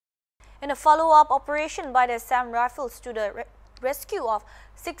In a follow-up operation by the Assam Rifles to the rescue of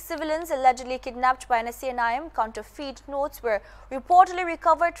 6 civilians allegedly kidnapped by Nscn-Im, counterfeit notes were reportedly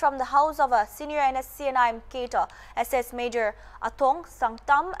recovered from the house of a senior Nscn-Im cater, SS Major Athong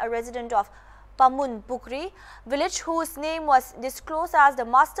Sangtam, a resident of Pamun Bukri village, whose name was disclosed as the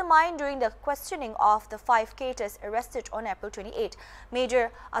mastermind during the questioning of the 5 Cadre'S arrested on April 28.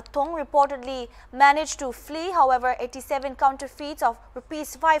 Major Athong reportedly managed to flee. However, 87 counterfeits of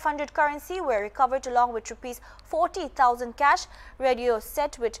rupees 500 currency were recovered along with rupees 40,000 cash, radio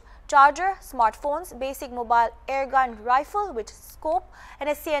set with charger, smartphones, basic mobile airgun rifle with scope,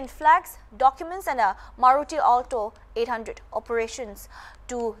 Nscn flags, documents and a Maruti Alto 800. Operations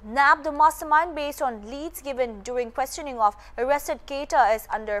to nab the mastermind based on leads given during questioning of arrested cater is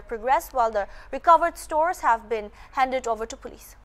under progress, while the recovered stores have been handed over to police.